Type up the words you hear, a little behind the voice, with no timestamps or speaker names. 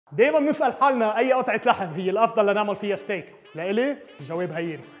دايما بنسأل حالنا أي قطعة لحم هي الأفضل لنعمل فيها ستيك؟ لإلي الجواب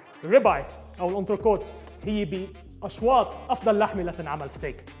هين، الريباي أو الانتركوت هي بأشواط أفضل لحمة لتنعمل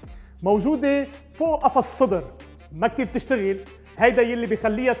ستيك. موجودة فوق قفص الصدر، ما كتير بتشتغل، هيدا يلي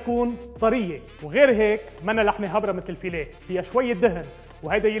بيخليها تكون طرية، وغير هيك منا لحمة هبرة مثل الفيليه، فيها شوية دهن،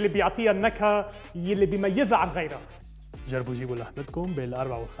 وهيدا يلي بيعطيها النكهة يلي بيميزها عن غيرها. جربوا جيبوا لحمتكم بين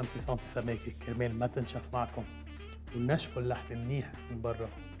 4 و5 سم سماكة كرمال ما تنشف معكم، ونشفوا اللحمة منيح من برا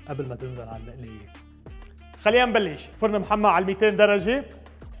قبل ما تنزل على المقلية. خلينا نبلش. فرن محمى على 200 درجة،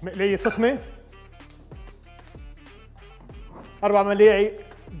 مقلية سخنة، 4 ملاعق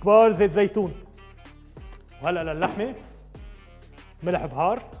كبار زيت زيتون. وهلا للحمة ملح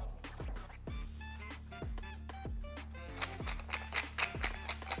بهار،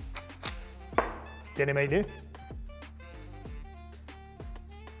 تاني ميلة،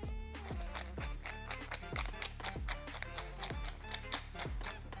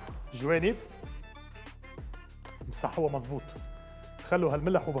 جوانب مسحوها مظبوط، خلوا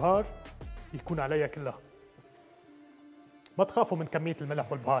هالملح وبهار يكون عليها كلها، ما تخافوا من كمية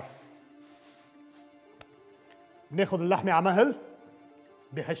الملح والبهار. بناخذ اللحمة على مهل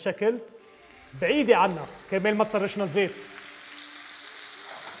بهالشكل بعيدة عنا كرمال ما تطرشنا الزيت.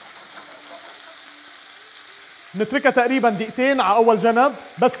 نتركها تقريبا دقيقتين على أول جنب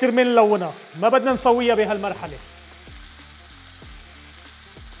بس كرمال نلونها، ما بدنا نسويها بهالمرحلة.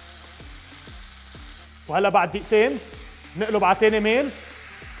 وهلا بعد دقيقتين نقلب على تاني ميل.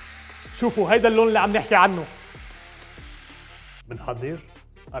 شوفوا هيدا اللون اللي عم نحكي عنه. بنحضر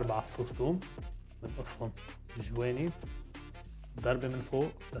 4 فصوص ثوم، بنقصهم جوانب، ضربة من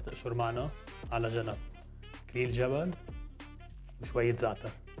فوق لتقشر معنا على جنب، اكليل جبل وشوية زعتر.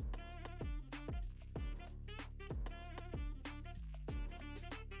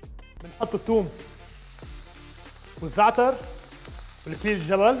 بنحط الثوم والزعتر والاكليل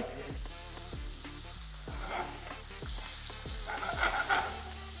الجبل،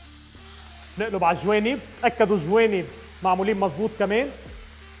 نقلب على الجوانب، تأكدوا الجوانب معمولين مظبوط كمان.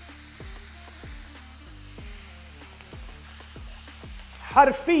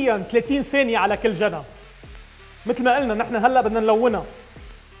 حرفيا 30 ثانية على كل جنب. مثل ما قلنا نحن هلا بدنا نلونها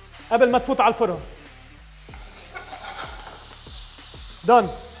قبل ما تفوت على الفرن. دون.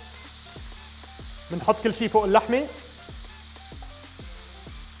 بنحط كل شيء فوق اللحمة.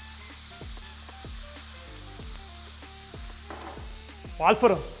 وعلى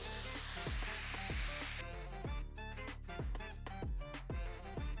الفرن.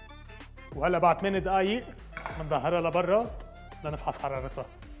 وهلا بعد 8 دقايق بنظهرها لبرا لنفحص حرارتها.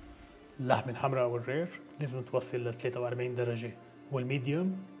 اللحمة الحمراء والرير لازم توصل ل 43 درجة،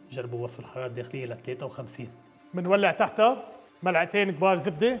 والميديوم جربوا وصل الحرارة الداخلية ل 53. بنولع تحتها ملعقتين كبار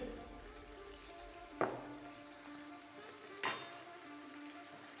زبدة،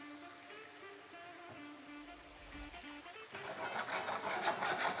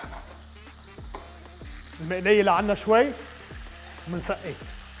 المقلية لعنا شوي وبنسقي.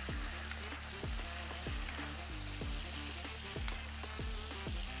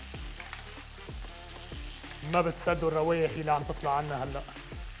 ما بتصدقوا الروايح اللي عم تطلع عنا هلا.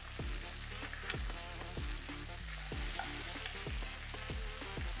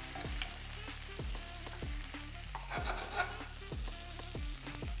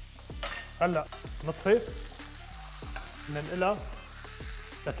 هلا نطفي، ننقلها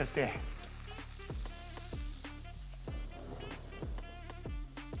لترتاح.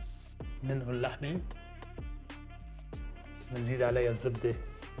 ننقل اللحمة، بنزيد عليها الزبدة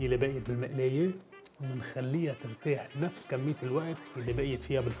اللي بقيت بالمقلاية وبنخليها ترتاح نفس كمية الوقت اللي بقيت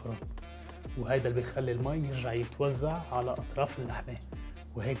فيها بالفرن، وهيدا اللي بيخلي المي يرجع يتوزع على أطراف اللحمة،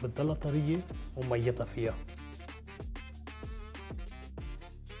 وهيك بتضلها طرية وميتها فيها.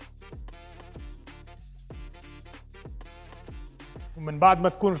 ومن بعد ما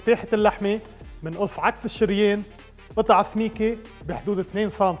تكون ارتاحت اللحمة بنقص عكس الشريان قطع سميكة بحدود 2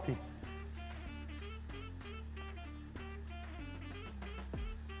 سم.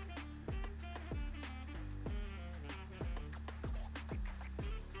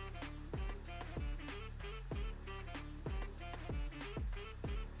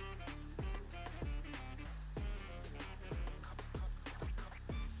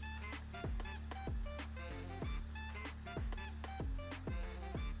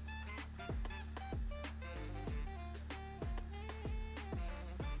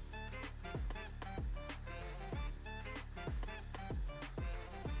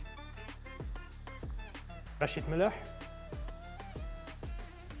 رشة ملح،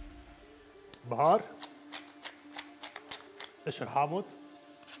 بهار، قشر حامض،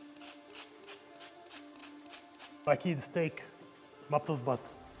 واكيد ستيك ما بتزبط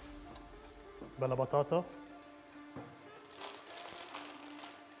بلا بطاطا.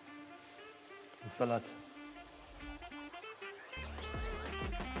 الفلات